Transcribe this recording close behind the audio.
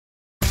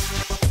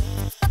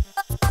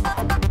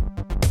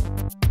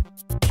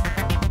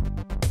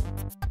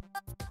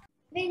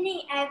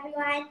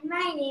everyone,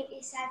 my name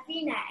is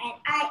Sabrina and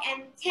I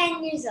am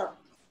 10 years old.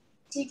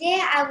 Today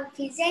I will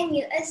present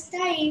you a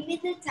story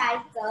with the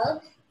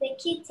title, The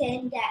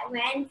Kitten That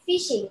Went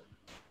Fishing.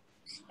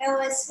 There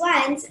was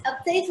once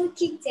a playful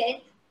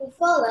kitten who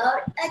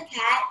followed a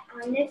cat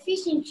on a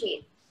fishing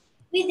trip.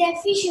 With their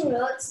fishing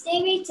rods,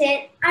 they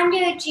waited under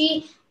a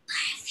tree for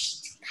a fish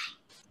to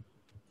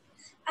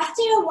bite.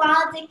 After a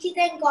while, the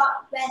kitten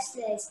got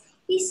restless.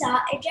 He saw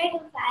a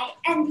dragonfly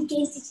and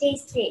began to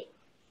chase it.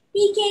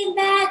 He came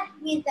back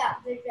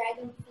without the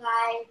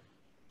dragonfly.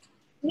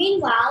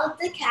 Meanwhile,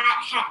 the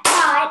cat had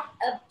caught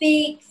a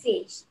big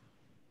fish.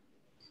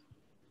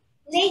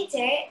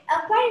 Later,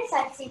 a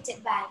butterfly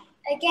flitted by.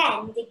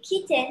 Again, the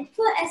kitten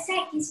put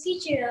aside his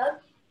fishing rod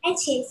and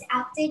chased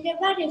after the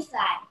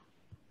butterfly.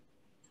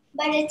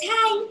 By the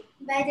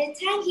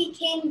time he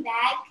came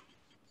back,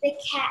 the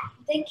cat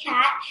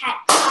had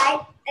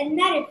caught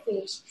another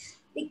fish.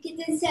 The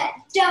kitten sat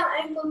down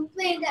and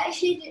complained that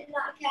she did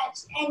not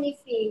catch any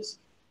fish.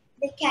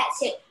 The cat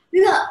said,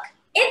 "Look,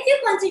 if you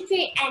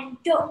concentrate and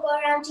don't go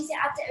around chasing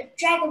after a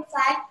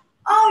dragonfly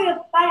or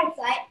a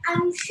butterfly,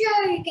 I'm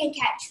sure you can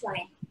catch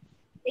one."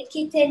 The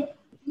kitten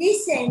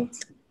listened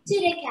to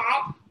the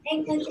cat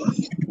and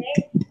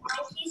concentrated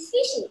on his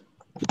fishing.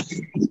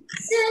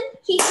 Soon,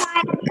 he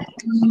caught a fish.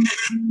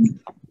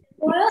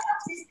 The moral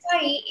of the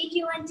story, if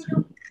you want to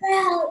do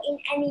well in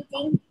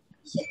anything,